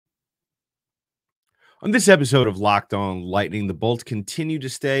On this episode of Locked On Lightning, the Bolts continue to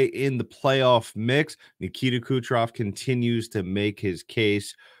stay in the playoff mix. Nikita Kucherov continues to make his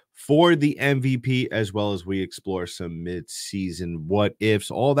case for the MVP, as well as we explore some mid-season what-ifs.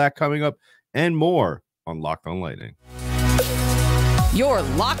 All that coming up and more on Locked On Lightning. You're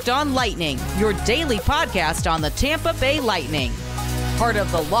Locked On Lightning, your daily podcast on the Tampa Bay Lightning. Part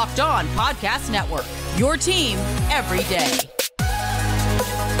of the Locked On Podcast Network, your team every day.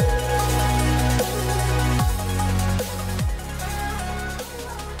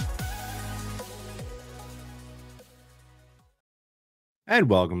 And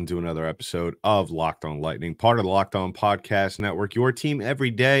welcome to another episode of Locked On Lightning, part of the Locked On Podcast Network, your team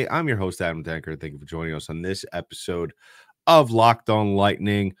every day. I'm your host, Adam Denker. Thank you for joining us on this episode of Locked On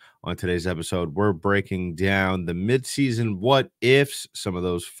Lightning. On today's episode, we're breaking down the midseason what-ifs, some of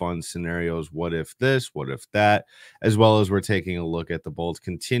those fun scenarios, what if this, what if that, as well as we're taking a look at the Bolts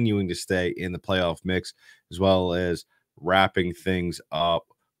continuing to stay in the playoff mix, as well as wrapping things up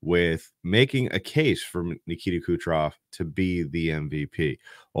with making a case for Nikita Kucherov to be the MVP.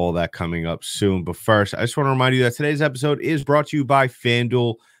 All that coming up soon. But first, I just want to remind you that today's episode is brought to you by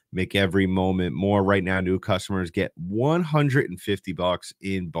FanDuel. Make every moment more. Right now, new customers get $150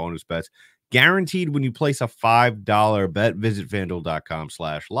 in bonus bets, guaranteed when you place a $5 bet. Visit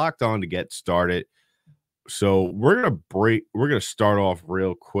FanDuel.com/lockedon to get started. So we're gonna start off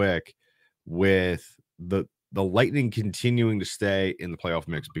real quick with the Lightning continuing to stay in the playoff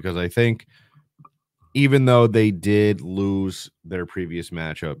mix, because I think even though they did lose their previous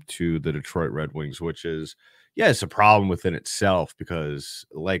matchup to the Detroit Red Wings, which is, it's a problem within itself, because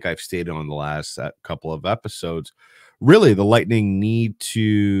like I've stated on the last couple of episodes, really the Lightning need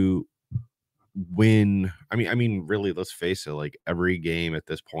to win. I mean, really, let's face it, like every game at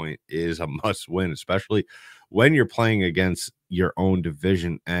this point is a must win, especially when you're playing against your own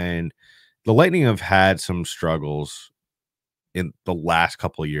division. And the Lightning have had some struggles in the last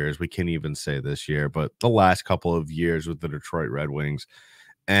couple of years. We can't even say this year, but the last couple of years with the Detroit Red Wings.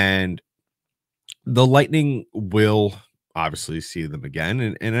 And the Lightning will obviously see them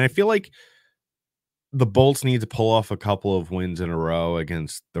again. And I feel like the Bolts need to pull off a couple of wins in a row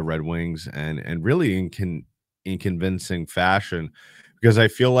against the Red Wings, and really in convincing fashion, because I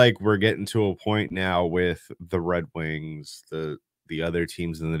feel like we're getting to a point now with the Red Wings, the other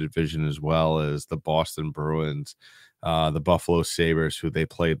teams in the division, as well as the Boston Bruins, the Buffalo Sabres, who they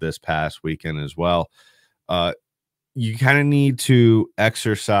played this past weekend as well. You kind of need to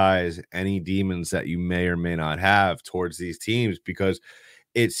exercise any demons that you may or may not have towards these teams, because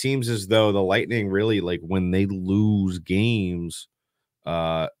it seems as though the Lightning really, like, when they lose games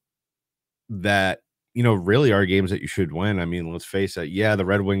that, really are games that you should win. I mean, let's face it. Yeah, the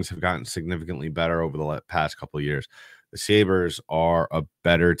Red Wings have gotten significantly better over the past couple of years. The Sabres are a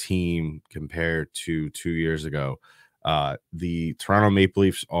better team compared to 2 years ago. The Toronto Maple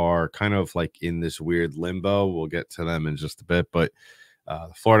Leafs are kind of like in this weird limbo. We'll get to them in just a bit, but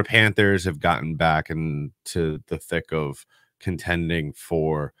the Florida Panthers have gotten back into the thick of contending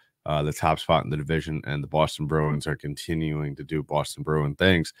for the top spot in the division, and the Boston Bruins are continuing to do Boston Bruin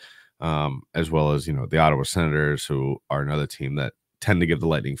things, as well as, the Ottawa Senators, who are another team that tend to give the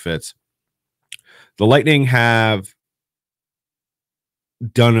Lightning fits. The Lightning have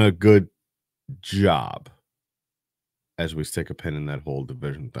done a good job, as we stick a pin in that whole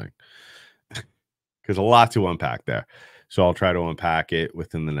division thing, because a lot to unpack there. So I'll try to unpack it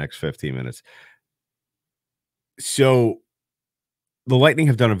within the next 15 minutes. So the Lightning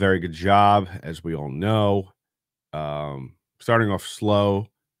have done a very good job, as we all know, starting off slow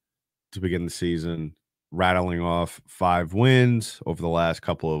to begin the season, rattling off 5 wins over the last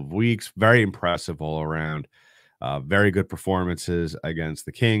couple of weeks. Very impressive all around. Very good performances against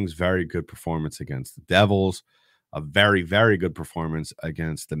the Kings, very good performance against the Devils, a very, very good performance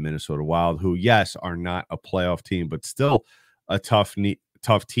against the Minnesota Wild, who, yes, are not a playoff team, but still a tough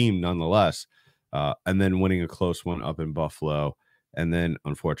team nonetheless. And then winning a close one up in Buffalo, and then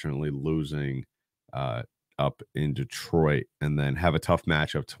unfortunately losing up in Detroit, and then have a tough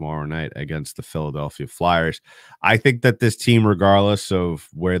matchup tomorrow night against the Philadelphia Flyers. I think that this team, regardless of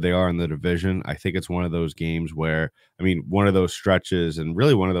where they are in the division, I think it's one of those games where, one of those stretches, and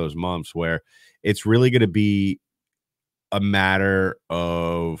really one of those months where it's really going to be a matter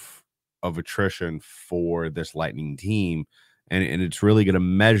of attrition for this Lightning team. And it's really going to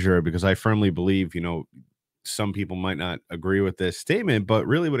measure, because I firmly believe, some people might not agree with this statement, but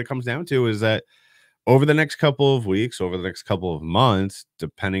really what it comes down to is that over the next couple of weeks, over the next couple of months,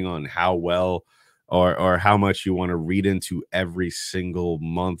 depending on how well or how much you want to read into every single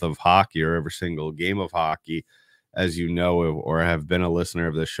month of hockey or every single game of hockey, as you know, or have been a listener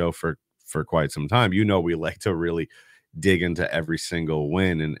of this show for for quite some time, you know, we like to really dig into every single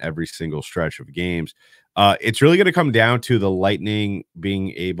win and every single stretch of games. It's really going to come down to the Lightning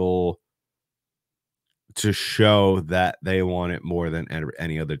being able to show that they want it more than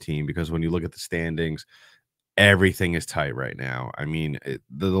any other team, because when you look at the standings, everything is tight right now. I mean,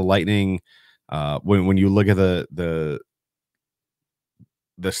 the Lightning, when you look at the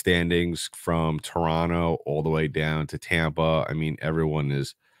standings from Toronto all the way down to Tampa, I mean, everyone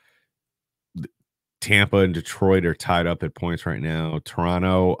is Tampa and Detroit are tied up at points right now.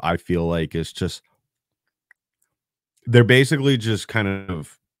 Toronto, I feel like, is just they're basically just kind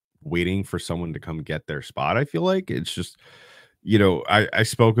of waiting for someone to come get their spot. I feel like it's just, you know, I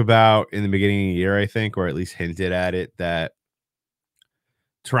spoke about in the beginning of the year, I think, or at least hinted at it, that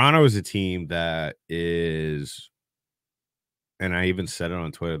Toronto is a team that is, and I even said it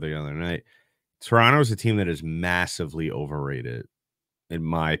on Twitter the other night, Toronto is a team that is massively overrated, in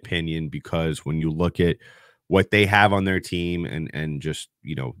my opinion, because when you look at what they have on their team and just,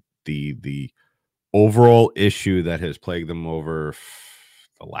 you know, the overall issue that has plagued them over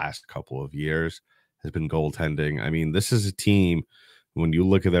the last couple of years has been goaltending. I mean, this is a team, when you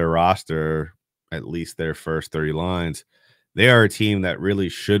look at their roster, at least their first 30 lines, they are a team that really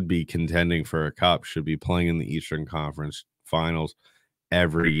should be contending for a cup, should be playing in the Eastern Conference Finals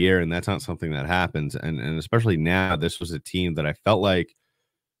every year, and that's not something that happens. And especially now, this was a team that I felt like,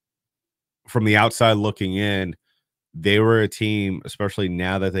 from the outside looking in, they were a team, especially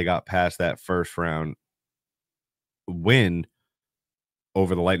now that they got past that first round win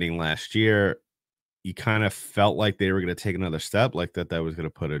over the Lightning last year, you kind of felt like they were going to take another step, like that was going to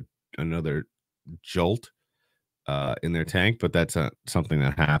put another jolt in their tank, but that's not something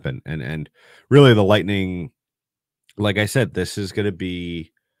that happened. And really, the Lightning, like I said, this is going to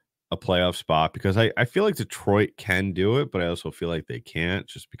be a playoff spot, because I feel like Detroit can do it, but I also feel like they can't,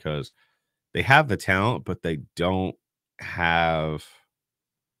 just because they have the talent, but they don't have,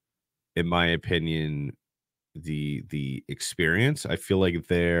 in my opinion, the experience. I feel like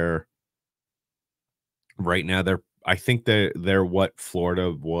they're right now, I think they're what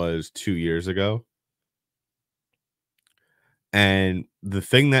Florida was 2 years ago. And the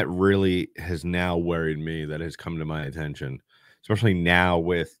thing that really has now worried me, that has come to my attention, especially now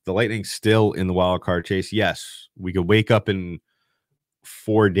with the Lightning still in the wild card chase. Yes, we could wake up in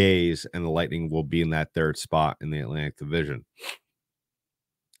 4 days and the Lightning will be in that third spot in the Atlantic Division.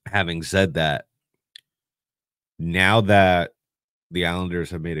 Having said that, now that the Islanders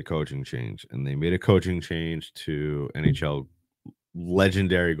have made a coaching change, and they made a coaching change to NHL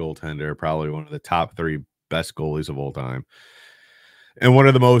legendary goaltender, probably one of the top 3 best goalies of all time, and one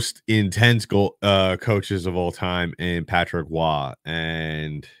of the most intense coaches of all time, in Patrick Roy.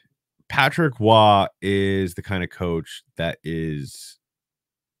 And Patrick Roy is the kind of coach that is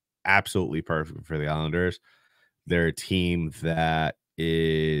absolutely perfect for the Islanders. They're a team that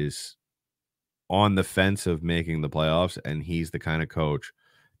is on the fence of making the playoffs, and he's the kind of coach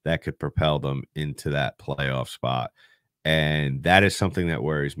that could propel them into that playoff spot. And that is something that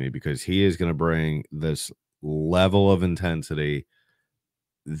worries me, because he is going to bring this level of intensity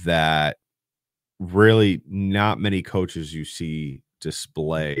that really not many coaches you see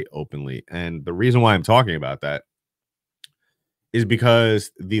display openly. And the reason why I'm talking about that is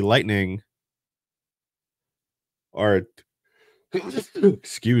because the Lightning are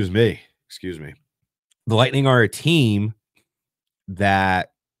excuse me. The Lightning are a team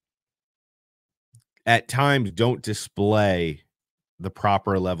that at times don't display the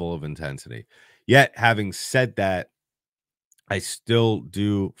proper level of intensity. Yet, having said that, I still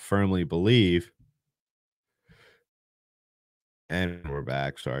do firmly believe, and we're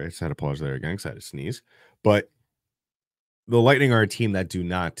back. Sorry, I just had to pause there again because I had to sneeze. But the Lightning are a team that do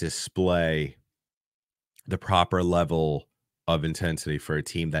not display the proper level of intensity for a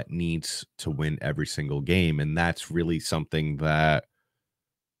team that needs to win every single game. And that's really something that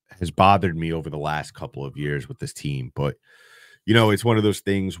has bothered me over the last couple of years with this team. But, you know, it's one of those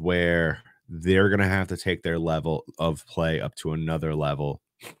things where they're going to have to take their level of play up to another level.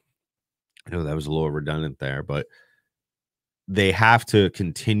 I know that was a little redundant there, but they have to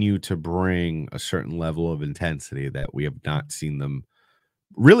continue to bring a certain level of intensity that we have not seen them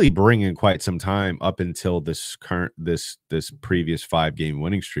really bring in quite some time, up until this previous 5-game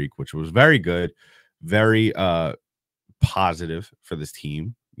winning streak, which was very good, very positive for this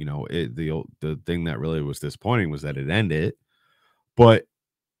team. You know, the thing that really was disappointing was that it ended. But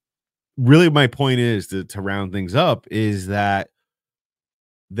really, my point is to round things up, is that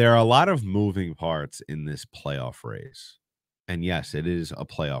there are a lot of moving parts in this playoff race. And yes, it is a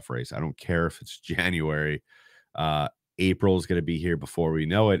playoff race. I don't care if it's January. April is going to be here before we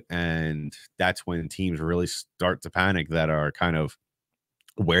know it, and that's when teams really start to panic that are kind of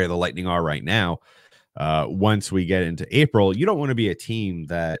where the Lightning are right now. Once we get into April, you don't want to be a team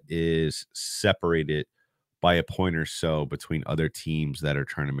that is separated by a point or so between other teams that are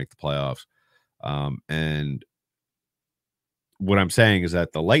trying to make the playoffs. And what I'm saying is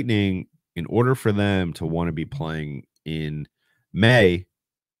that the Lightning, in order for them to want to be playing in May,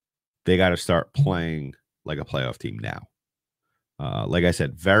 they got to start playing like a playoff team now. Like I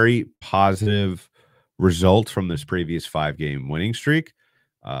said, very positive result from this previous 5-game winning streak.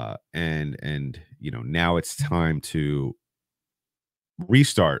 And now it's time to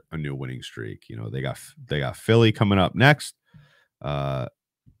restart a new winning streak. They got Philly coming up next.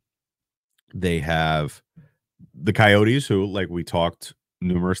 They have the Coyotes, who, like we talked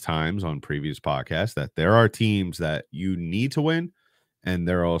numerous times on previous podcasts, that there are teams that you need to win, and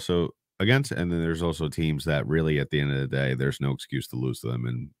they're also against, and then there's also teams that really, at the end of the day, there's no excuse to lose to them,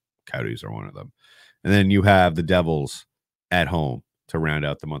 and Coyotes are one of them. And then you have the Devils at home to round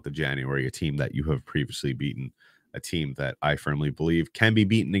out the month of January, a team that you have previously beaten, a team that I firmly believe can be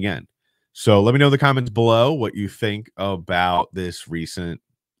beaten again. So let me know in the comments below what you think about this recent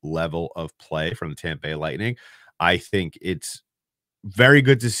level of play from the Tampa Bay Lightning. I think it's very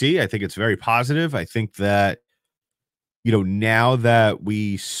good to see. I think it's very positive. I think that, now that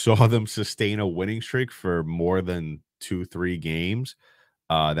we saw them sustain a winning streak for more than 2-3 games,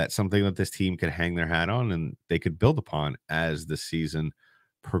 that's something that this team could hang their hat on and they could build upon as the season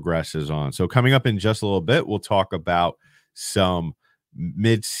progresses on. So coming up in just a little bit, we'll talk about some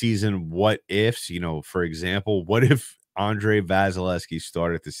mid-season what ifs. For example, what if Andre Vasilevsky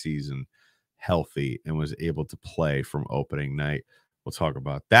started the season healthy and was able to play from opening night? We'll talk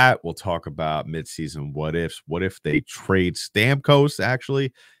about that. We'll talk about mid-season what ifs. What if they trade Stamkos,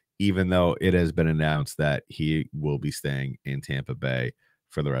 actually, even though it has been announced that he will be staying in Tampa Bay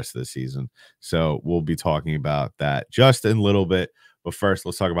for the rest of the season. So we'll be talking about that just in a little bit. But first,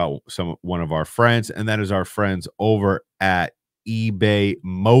 let's talk about one of our friends, and that is our friends over at eBay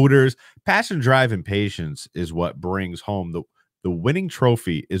Motors. Passion, drive, and patience is what brings home the winning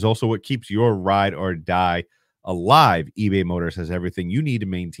trophy, is also what keeps your ride or die alive. eBay Motors has everything you need to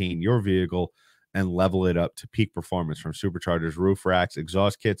maintain your vehicle and level it up to peak performance, from superchargers, roof racks,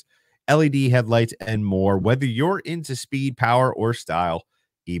 exhaust kits, LED headlights, and more. Whether you're into speed, power, or style,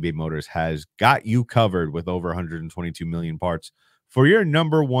 eBay Motors has got you covered with over 122 million parts. For your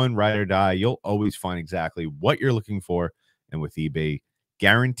number one ride or die, you'll always find exactly what you're looking for. And with eBay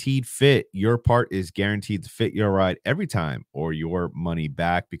Guaranteed Fit, your part is guaranteed to fit your ride every time, or your money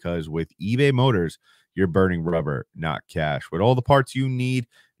back, because with eBay Motors, you're burning rubber, not cash. With all the parts you need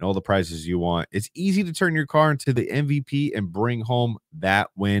and all the prices you want, it's easy to turn your car into the MVP and bring home that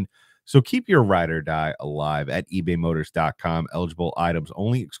win. So keep your ride or die alive at ebaymotors.com. Eligible items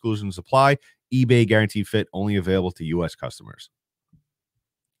only. Exclusions apply. eBay Guaranteed Fit only available to U.S. customers.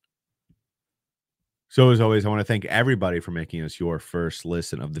 So as always, I want to thank everybody for making us your first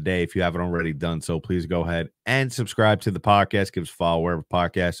listen of the day. If you haven't already done so, please go ahead and subscribe to the podcast. Give us a follow wherever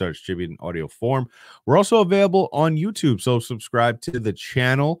podcasts are distributed in audio form. We're also available on YouTube, so subscribe to the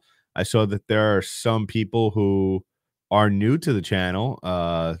channel. I saw that there are some people who are new to the channel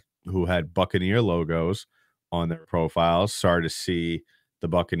who had Buccaneer logos on their profiles. Sorry to see the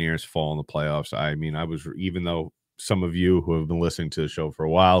Buccaneers fall in the playoffs. I mean, even though some of you who have been listening to the show for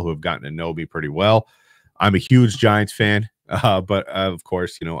a while, who have gotten to know me pretty well, I'm a huge Giants fan, but of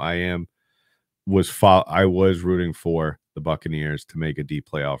course, I was rooting for the Buccaneers to make a deep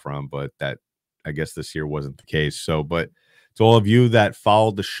playoff run, but that, I guess, this year wasn't the case. So, but to all of you that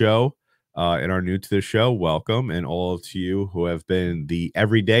followed the show and are new to the show, welcome, and all to you who have been the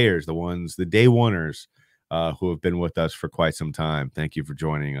everydayers, the day oneers who have been with us for quite some time, thank you for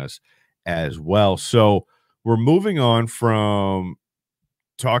joining us as well. So we're moving on from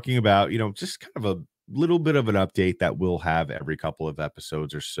talking about, just kind of a little bit of an update that we'll have every couple of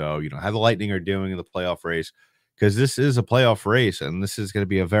episodes or so, how the Lightning are doing in the playoff race, because this is a playoff race, and this is going to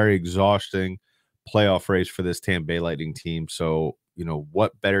be a very exhausting playoff race for this Tampa Bay Lightning team. So,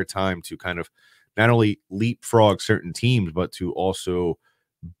 what better time to kind of not only leapfrog certain teams, but to also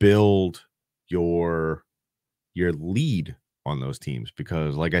build your lead on those teams,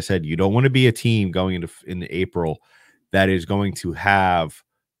 because like I said, you don't want to be a team going into April that is going to have,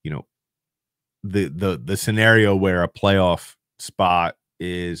 the scenario where a playoff spot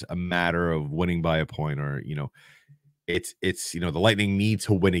is a matter of winning by a point, or it's the Lightning need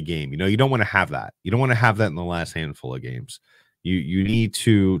to win a game. You don't want to have that. You don't want to have that in the last handful of games. You need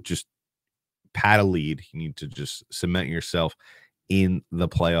to just pad a lead. You need to just cement yourself in the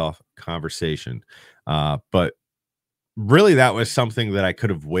playoff conversation. But really that was something that I could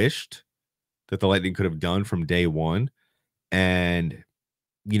have wished that the Lightning could have done from day one. And,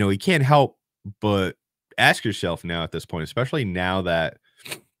 you can't help but ask yourself now at this point, especially now that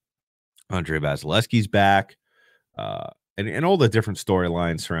Andre Vasilevsky's back, uh, and all the different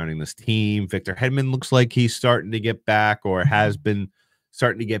storylines surrounding this team. Victor Hedman looks like he's starting to get back or has been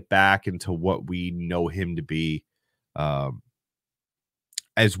starting to get back into what we know him to be. Um,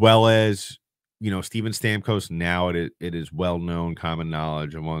 as well as, Steven Stamkos. Now it is well known, common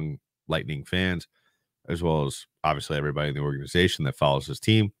knowledge among Lightning fans, as well as obviously everybody in the organization that follows his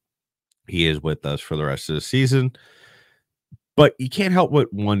team. He is with us for the rest of the season. But you can't help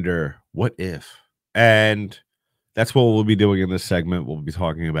but wonder, what if? And that's what we'll be doing in this segment. We'll be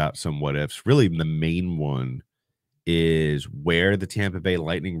talking about some what ifs. Really, the main one is where the Tampa Bay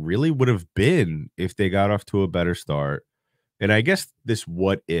Lightning really would have been if they got off to a better start. And I guess this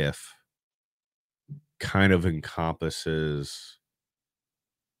what if kind of encompasses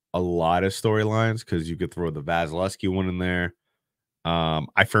a lot of storylines, because you could throw the Vasilevsky one in there.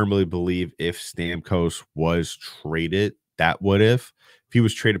 I firmly believe if Stamkos was traded, that would if he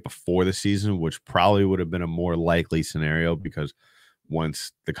was traded before the season, which probably would have been a more likely scenario, because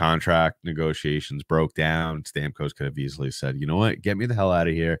once the contract negotiations broke down, Stamkos could have easily said, you know what, get me the hell out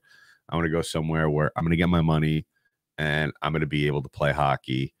of here. I want to go somewhere where I'm going to get my money and I'm going to be able to play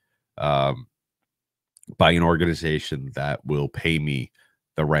hockey by an organization that will pay me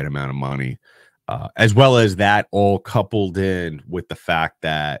the right amount of money. As well as that, all coupled in with the fact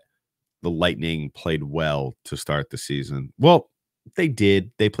that the Lightning played well to start the season. Well, they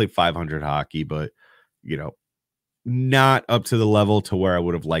did. They played 500 hockey, but, not up to the level to where I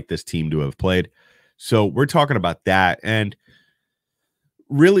would have liked this team to have played. So we're talking about that. And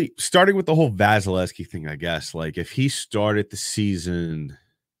really starting with the whole Vasilevsky thing, I guess, like if he started the season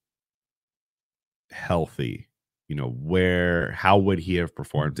healthy, how would he have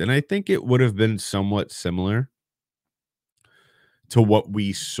performed? And I think it would have been somewhat similar to what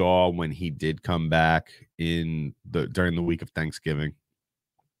we saw when he did come back during the week of Thanksgiving.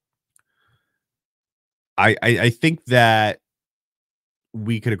 I think that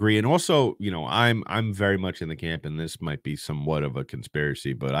we could agree. And also, I'm very much in the camp, and this might be somewhat of a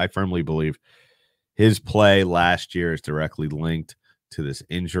conspiracy, but I firmly believe his play last year is directly linked to this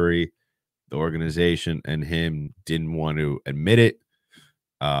injury. The organization and him didn't want to admit it,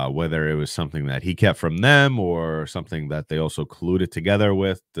 whether it was something that he kept from them or something that they also colluded together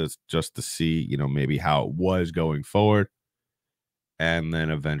with just to see, maybe how it was going forward. And then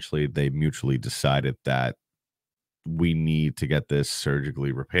eventually they mutually decided that we need to get this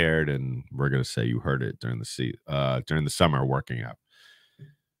surgically repaired, and we're going to say you heard it during the summer working out.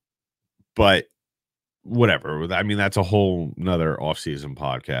 But whatever. I mean, that's a whole nother off-season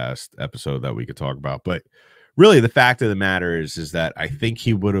podcast episode that we could talk about. But really, the fact of the matter is that I think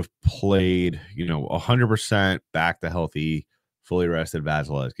he would have played, 100% back to healthy, fully rested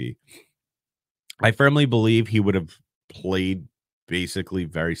Vasilevsky. I firmly believe he would have played basically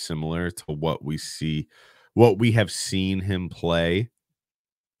very similar to what we have seen him play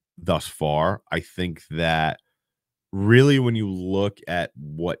thus far. I think that really, when you look at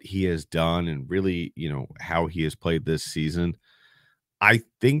what he has done and really, how he has played this season, I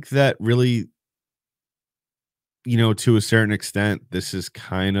think that really, to a certain extent, this is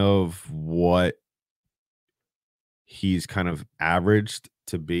kind of what he's kind of averaged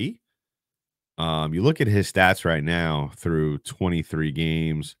to be. You look at his stats right now through 23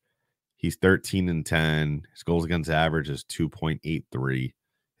 games, he's 13-10. His goals against average is 2.83.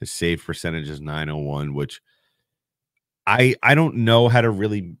 His save percentage is 901, which I don't know how to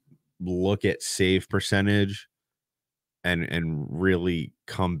really look at save percentage and really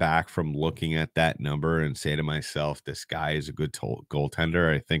come back from looking at that number and say to myself, this guy is a good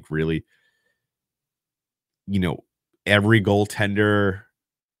goaltender. I think really, every goaltender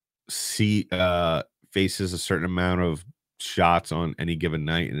faces a certain amount of shots on any given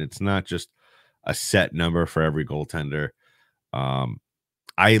night, and it's not just a set number for every goaltender.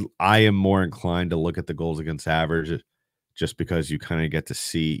 I am more inclined to look at the goals against average, just because you kind of get to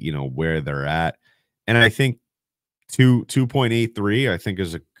see, where they're at. And I think 2.83, I think,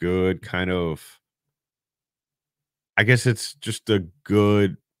 is a good kind of, I guess it's just a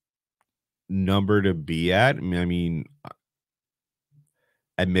good number to be at. I mean,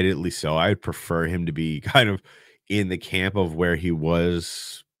 admittedly so. I'd prefer him to be kind of in the camp of where he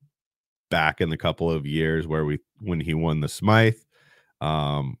was back in the couple of years when he won the Smythe.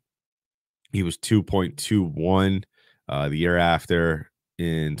 He was 2.21. The year after,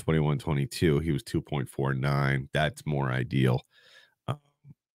 in 21-22, he was 2.49. That's more ideal.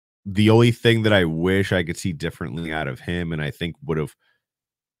 The only thing that I wish I could see differently out of him, and I think would have,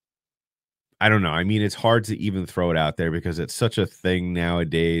 I don't know. I mean, it's hard to even throw it out there because it's such a thing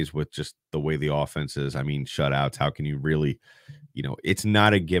nowadays with just the way the offense is. I mean, shutouts, how can you really, it's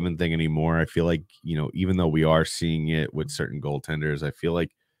not a given thing anymore. I feel like, even though we are seeing it with certain goaltenders, I feel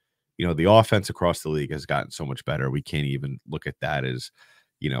like, the offense across the league has gotten so much better. We can't even look at that as,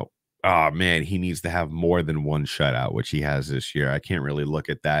 oh man, he needs to have more than one shutout, which he has this year. I can't really look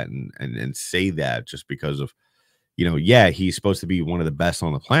at that and say that just because of, yeah, he's supposed to be one of the best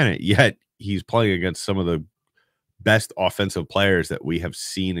on the planet, yet he's playing against some of the best offensive players that we have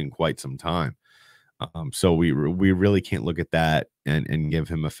seen in quite some time. So we really can't look at that and give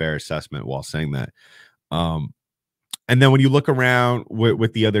him a fair assessment while saying that. And then when you look around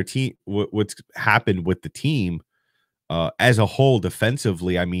with the other team, what's happened with the team as a whole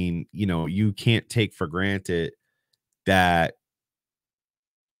defensively, I mean, you can't take for granted that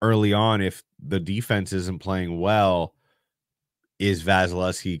early on, if the defense isn't playing well, is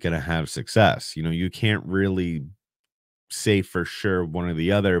Vasilevsky going to have success? You can't really say for sure one or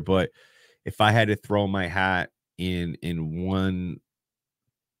the other, but if I had to throw my hat in one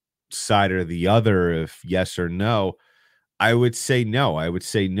side or the other, if yes or no, I would say no. I would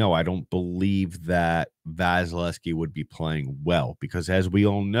say no. I don't believe that Vasilevsky would be playing well because, as we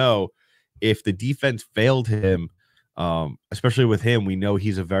all know, if the defense failed him, especially with him, we know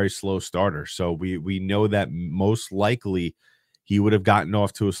he's a very slow starter. So we know that most likely he would have gotten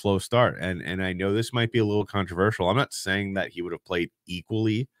off to a slow start. And I know this might be a little controversial. I'm not saying that he would have played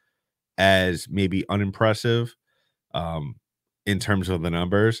equally as maybe unimpressive in terms of the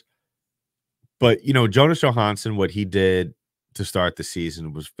numbers. But, Jonas Johansson, what he did to start the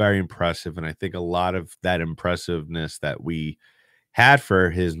season was very impressive. And I think a lot of that impressiveness that we had for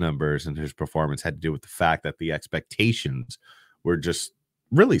his numbers and his performance had to do with the fact that the expectations were just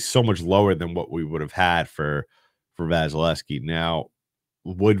really so much lower than what we would have had for Vasilevsky. Now,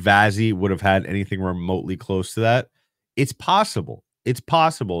 would Vazzy would have had anything remotely close to that? It's possible. It's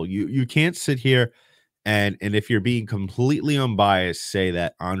possible. You can't sit here and if you're being completely unbiased, say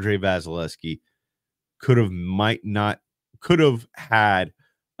that Andre Vasilevsky could have had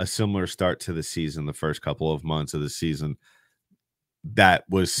a similar start to the season, the first couple of months of the season, that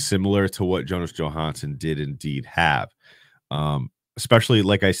was similar to what Jonas Johansson did indeed have. Especially,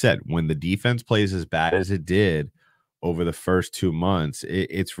 like I said, when the defense plays as bad as it did over the first 2 months,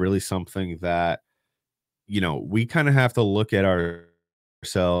 it's really something that, we kind of have to look at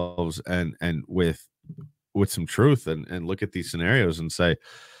ourselves and with some truth and look at these scenarios and say,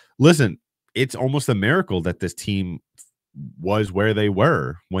 listen, it's almost a miracle that this team was where they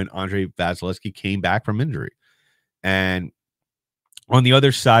were when Andre Vasilevsky came back from injury. And on the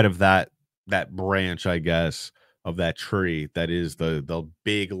other side of that branch, I guess, of that tree, that is the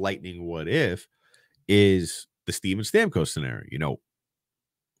big lightning what if, is the Steven Stamkos scenario.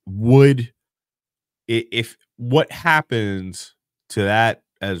 Would, if what happens to that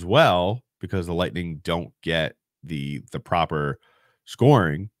as well, because the Lightning don't get the proper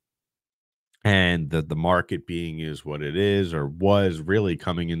scoring, and the market being is what it is, or was really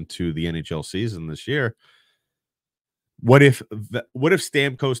coming into the NHL season this year. What if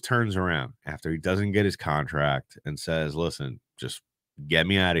Stamkos turns around after he doesn't get his contract and says, listen, just get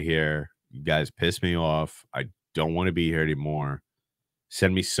me out of here. You guys piss me off. I don't want to be here anymore.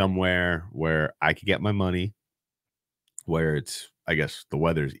 Send me somewhere where I could get my money, where it's, I guess, the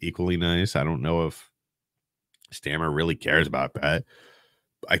weather's equally nice. I don't know if Stammer really cares about that.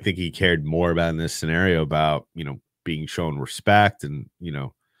 I think he cared more about in this scenario about, being shown respect. And,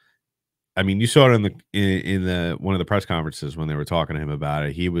 I mean, you saw it in the one of the press conferences when they were talking to him about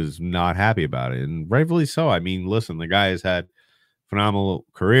it. He was not happy about it, and rightfully so. I mean, listen, the guy has had phenomenal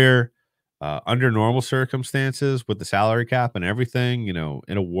career under normal circumstances with the salary cap and everything, in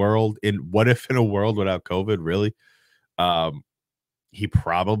a world in a world without COVID, really, he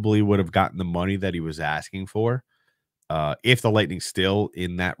probably would have gotten the money that he was asking for. If the Lightning still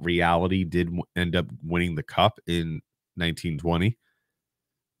in that reality did end up winning the cup in 1920,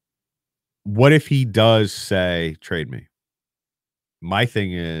 what if he does say, trade me? My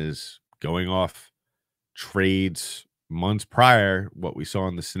thing is, going off trades months prior, what we saw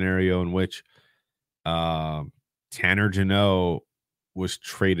in the scenario in which Tanner Jeannot was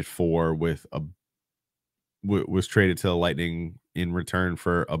traded was traded to the Lightning in return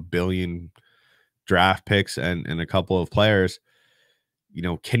for $1 billion draft picks and a couple of players.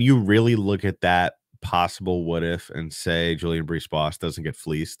 Can you really look at that possible what if and say Julian Brisebois doesn't get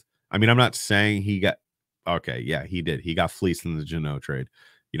fleeced? I mean, I'm not saying he got, okay, yeah, he did. He got fleeced in the Jeannot trade.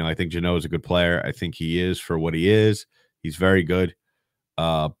 I think Jeannot is a good player. I think he is for what he is. He's very good.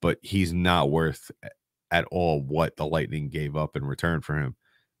 but he's not worth at all what the Lightning gave up in return for him.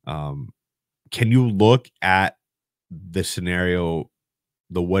 Can you look at the scenario,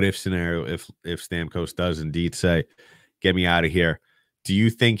 the what if scenario, if Stamkos does indeed say, "Get me out of here"? Do you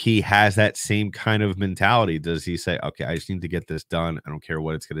think he has that same kind of mentality? Does he say, "Okay, I just need to get this done. I don't care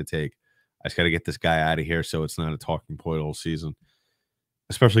what it's going to take. I just got to get this guy out of here so it's not a talking point all season,"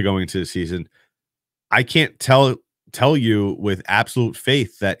 especially going into the season? I can't tell you with absolute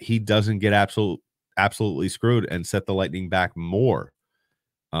faith that he doesn't get absolutely screwed and set the Lightning back more,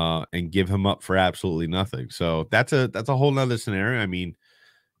 and give him up for absolutely nothing. So that's a whole nother scenario. I mean,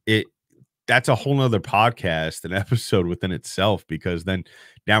 it that's a whole nother podcast, an episode within itself, because then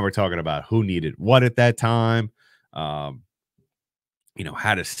now we're talking about who needed what at that time. Um,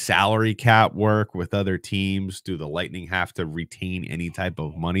 how does salary cap work with other teams? Do the Lightning have to retain any type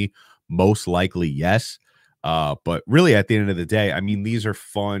of money? Most likely, yes. But really, at the end of the day, I mean, these are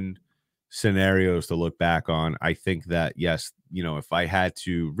fun scenarios to look back on. I think that, yes, if I had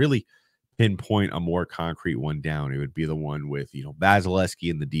to really pinpoint a more concrete one down, it would be the one with,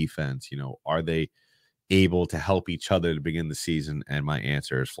 Vasilevsky in the defense. Are they able to help each other to begin the season? And my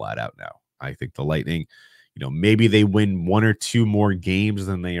answer is flat out no. I think the Lightning, maybe they win one or two more games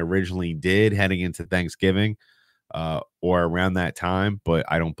than they originally did heading into Thanksgiving, or around that time, but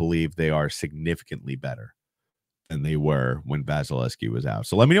I don't believe they are significantly better than they were when Vasilevsky was out.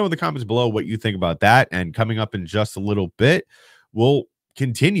 So let me know in the comments below what you think about that. And coming up in just a little bit, we'll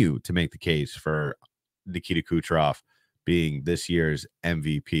continue to make the case for Nikita Kucherov being this year's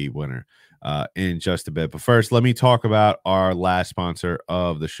MVP winner in just a bit. But first, let me talk about our last sponsor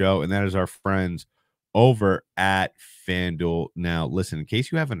of the show, and that is our friends over at FanDuel. Now, listen, in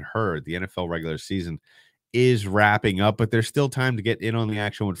case you haven't heard, the NFL regular season is wrapping up, but there's still time to get in on the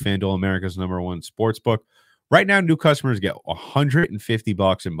action with FanDuel, America's #1 sportsbook. Right now, new customers get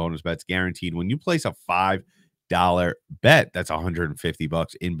 $150 in bonus bets guaranteed when you place a $5 bet. That's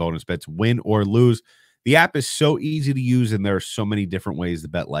 $150 in bonus bets, win or lose. The app is so easy to use, and there are so many different ways to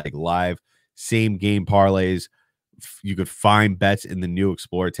bet, like live same game parlays. You could find bets in the new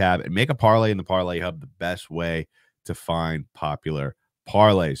Explore tab and make a parlay in the Parlay Hub, the best way to find popular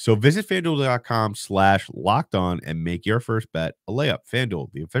parlays. So visit FanDuel.com/lockedon and make your first bet a layup.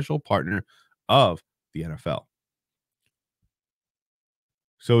 FanDuel, the official partner of the NFL.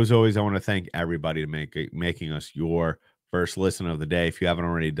 So as always, I want to thank everybody to making us your first listen of the day. If you haven't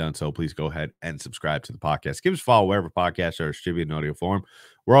already done so, please go ahead and subscribe to the podcast. Give us a follow wherever podcasts are distributed in audio form.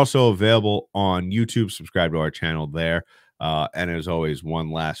 We're also available on YouTube. Subscribe to our channel there. And as always,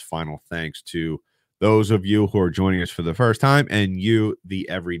 one last final thanks to those of you who are joining us for the first time, and you, the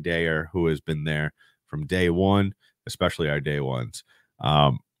everydayer who has been there from day one, especially our day ones.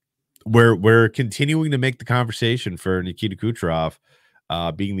 We're continuing to make the conversation for Nikita Kucherov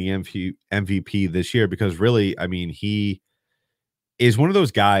being the MVP this year, because really, I mean, he is one of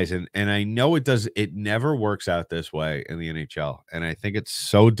those guys, and I know it never works out this way in the NHL, and I think it's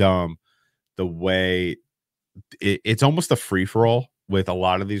so dumb the way it's almost a free-for-all with a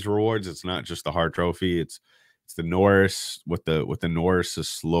lot of these rewards. It's not just the Hart Trophy, it's the Norris, what the Norris is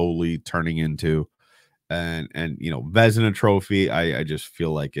slowly turning into, and Vezina Trophy. I just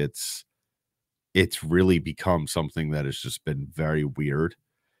feel like it's really become something that has just been very weird.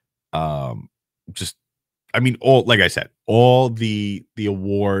 Just, I mean, like I said, all the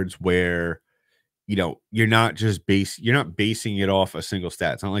awards where, you're not basing it off a single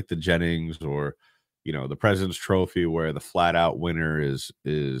stat. It's not like the Jennings or, the President's Trophy, where the flat out winner is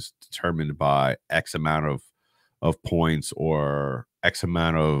determined by X amount of points or X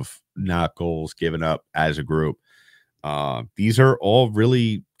amount of not goals given up as a group. These are all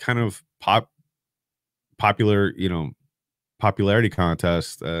really kind of popularity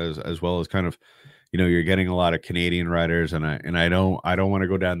contest, as well as kind of, you're getting a lot of Canadian writers, and I don't want to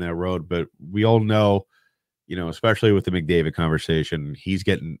go down that road, but we all know, especially with the McDavid conversation, he's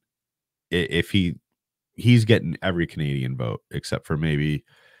getting every Canadian vote except for maybe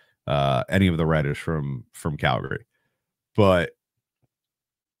any of the writers from Calgary. But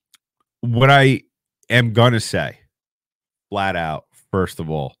what I am gonna say flat out, first of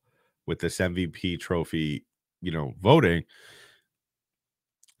all, with this MVP trophy, voting,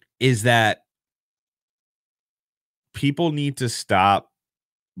 is that people need to stop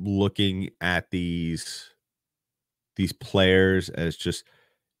looking at these players as just,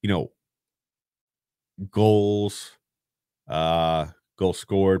 goals, goal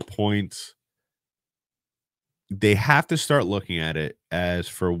scored, points. They have to start looking at it as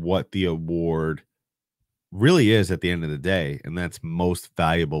for what the award really is at the end of the day, and that's most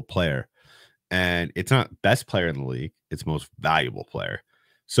valuable player. And it's not best player in the league, it's most valuable player.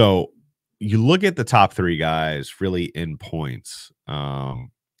 So you look at the top three guys really in points.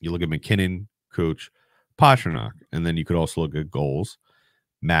 You look at McKinnon, Kuch, Pasternak, and then you could also look at goals.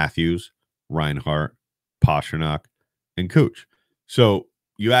 Matthews, Reinhart, Pasternak, and Kuch. So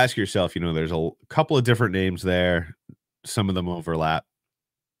you ask yourself, there's a couple of different names there. Some of them overlap.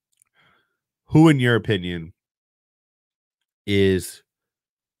 Who, in your opinion, is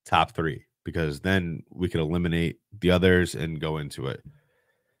top three? Because then we could eliminate the others and go into it.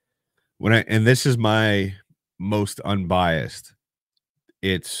 And this is my most unbiased.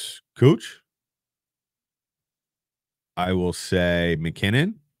 It's Kuch. I will say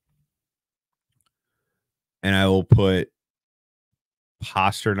McKinnon. And I will put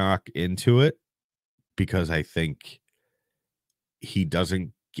Pasternak into it because I think he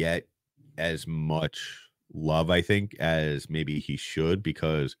doesn't get as much love, I think, as maybe he should,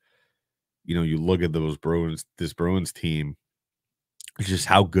 because you look at this Bruins team, just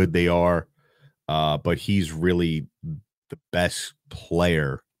how good they are. But he's really the best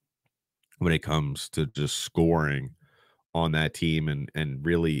player when it comes to just scoring on that team, and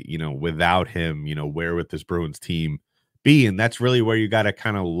really, without him, where would this Bruins team be? And that's really where you got to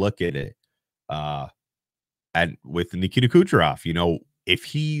kind of look at it. And with Nikita Kucherov, if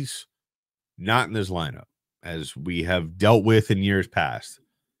he's not in this lineup, as we have dealt with in years past,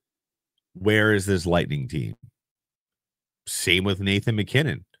 where is this Lightning team? Same with Nathan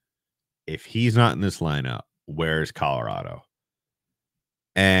McKinnon. If he's not in this lineup, where's Colorado?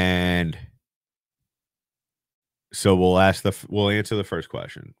 And so we'll answer the first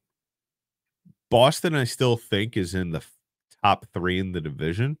question. Boston, I still think, is in the top three in the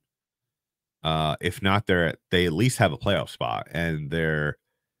division. If not, they at least have a playoff spot, and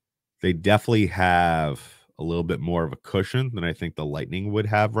they definitely have a little bit more of a cushion than I think the Lightning would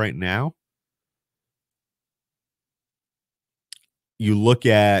have right now. You look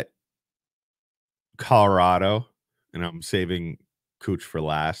at Colorado, and I'm saving Kuch for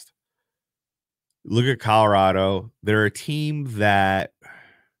last. Look at Colorado. They're a team that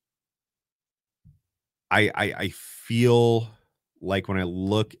I feel like when I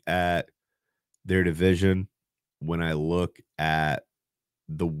look at their division, when I look at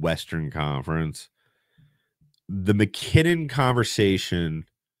the Western Conference, the McKinnon conversation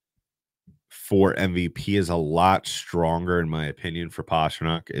for MVP is a lot stronger, in my opinion, for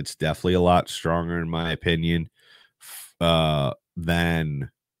Pasternak. It's definitely a lot stronger, in my opinion, than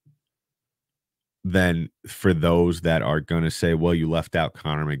for those that are going to say, well, you left out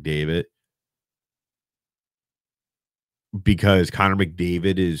Connor McDavid. Because Connor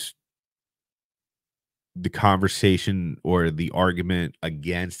McDavid is the conversation, or the argument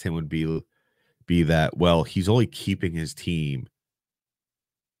against him would be that, well, he's only keeping his team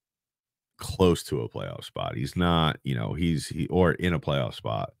close to a playoff spot. He's not, or in a playoff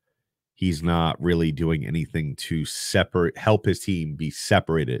spot. He's not really doing anything to help his team be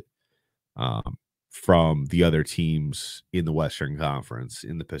separated from the other teams in the Western Conference,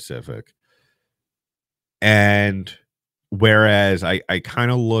 in the Pacific. And whereas I kind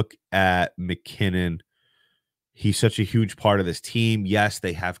of look at McKinnon, he's such a huge part of this team. Yes,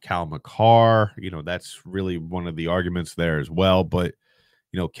 they have Cal McCarr. That's really one of the arguments there as well. But,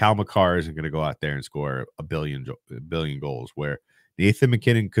 Cal McCarr isn't going to go out there and score a billion goals, where Nathan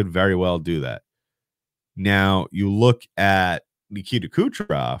McKinnon could very well do that. Now, you look at Nikita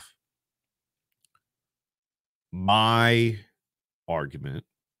Kucherov. My argument,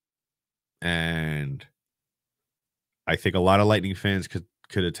 and I think a lot of Lightning fans could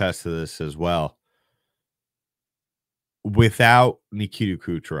attest to this as well. Without Nikita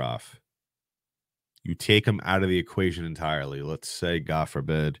Kucherov, you take him out of the equation entirely. Let's say, God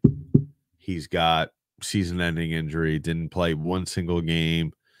forbid, he's got season-ending injury, didn't play one single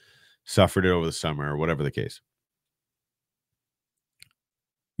game, suffered it over the summer, or whatever the case.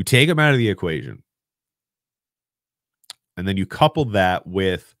 You take him out of the equation, and then you couple that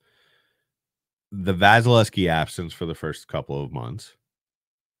with the Vasilevsky absence for the first couple of months.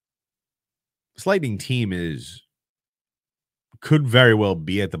 This Lightning team could very well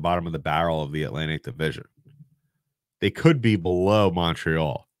be at the bottom of the barrel of the Atlantic Division. They could be below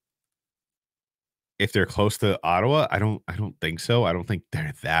Montreal. If they're close to Ottawa, I don't think so. I don't think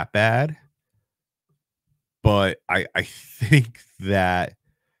they're that bad. But I think that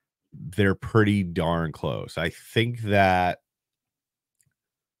they're pretty darn close. I think that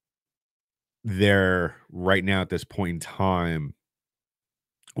they're right now at this point in time,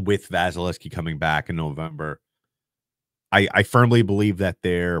 with Vasilevsky coming back in November, I firmly believe that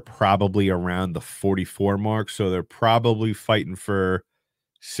they're probably around the 44 mark. So they're probably fighting for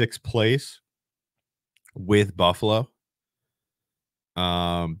 6th place with Buffalo.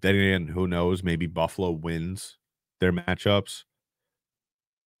 Then again, who knows? Maybe Buffalo wins their matchups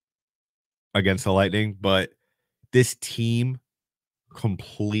against the Lightning, but this team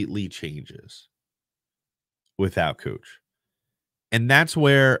completely changes without Kuch. And that's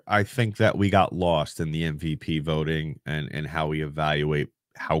where I think that we got lost in the MVP voting and how we evaluate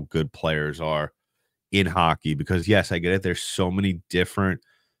how good players are in hockey. Because yes, I get it. There's so many different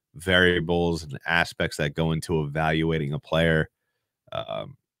variables and aspects that go into evaluating a player.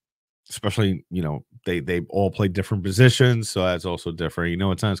 Um, Especially, they all play different positions, so that's also different.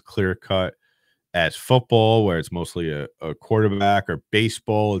 It's not as clear cut as football, where it's mostly a quarterback, or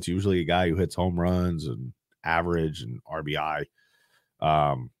baseball. It's usually a guy who hits home runs and average and RBI.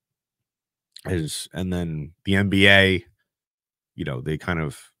 Um, and then the NBA, they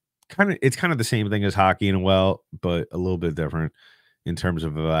it's kind of the same thing as hockey in but a little bit different in terms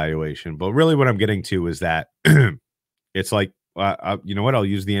of evaluation. But really, what I'm getting to is that it's like, you know what? I'll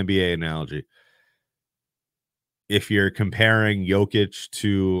use the NBA analogy. If you're comparing Jokic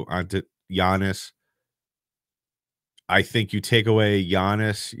to Giannis, I think you take away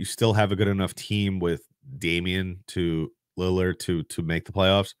Giannis, you still have a good enough team with Damian to Lillard to make the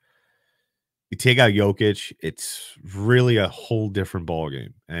playoffs. You take out Jokic, it's really a whole different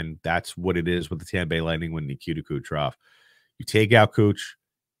ballgame. And that's what it is with the Tampa Bay Lightning with Nikita Kucherov. You take out Kuch,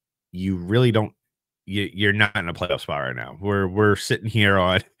 you really don't, you're not in a playoff spot right now. We're sitting here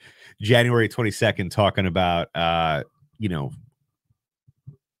on January 22nd talking about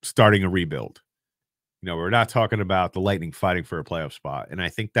starting a rebuild. We're not talking about the Lightning fighting for a playoff spot. And I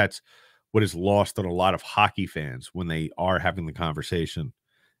think that's what is lost on a lot of hockey fans when they are having the conversation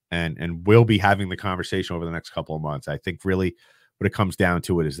and will be having the conversation over the next couple of months. I think really what it comes down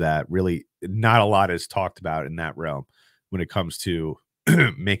to it is that really not a lot is talked about in that realm when it comes to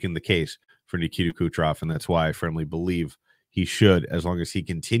making the case for Nikita Kucherov. And that's why I firmly believe he should, as long as he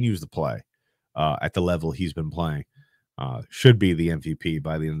continues to play at the level he's been playing, should be the MVP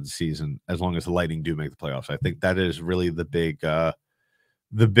by the end of the season, as long as the Lightning do make the playoffs. I think that is really the big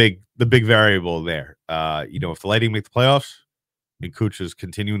variable there. If the Lightning make the playoffs and Kuch is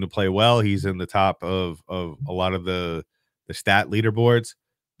continuing to play well, he's in the top of a lot of the stat leaderboards,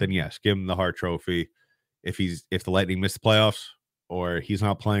 then yes, give him the Hart Trophy. If the Lightning miss the playoffs or he's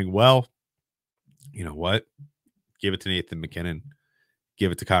not playing well, you know what? Give it to Nathan McKinnon.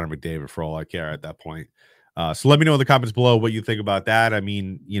 Give it to Connor McDavid for all I care at that point. So let me know in the comments below what you think about that. I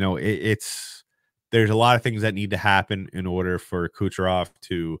mean, there's a lot of things that need to happen in order for Kucherov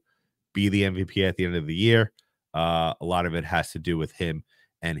to be the MVP at the end of the year. A lot of it has to do with him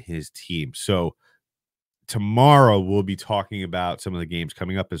and his team. So tomorrow we'll be talking about some of the games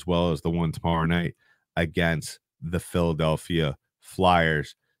coming up, as well as the one tomorrow night against the Philadelphia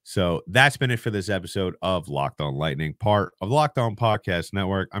Flyers. So that's been it for this episode of Locked On Lightning, part of the Locked On Podcast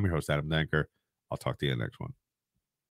Network. I'm your host, Adam Danker. I'll talk to you in the next one.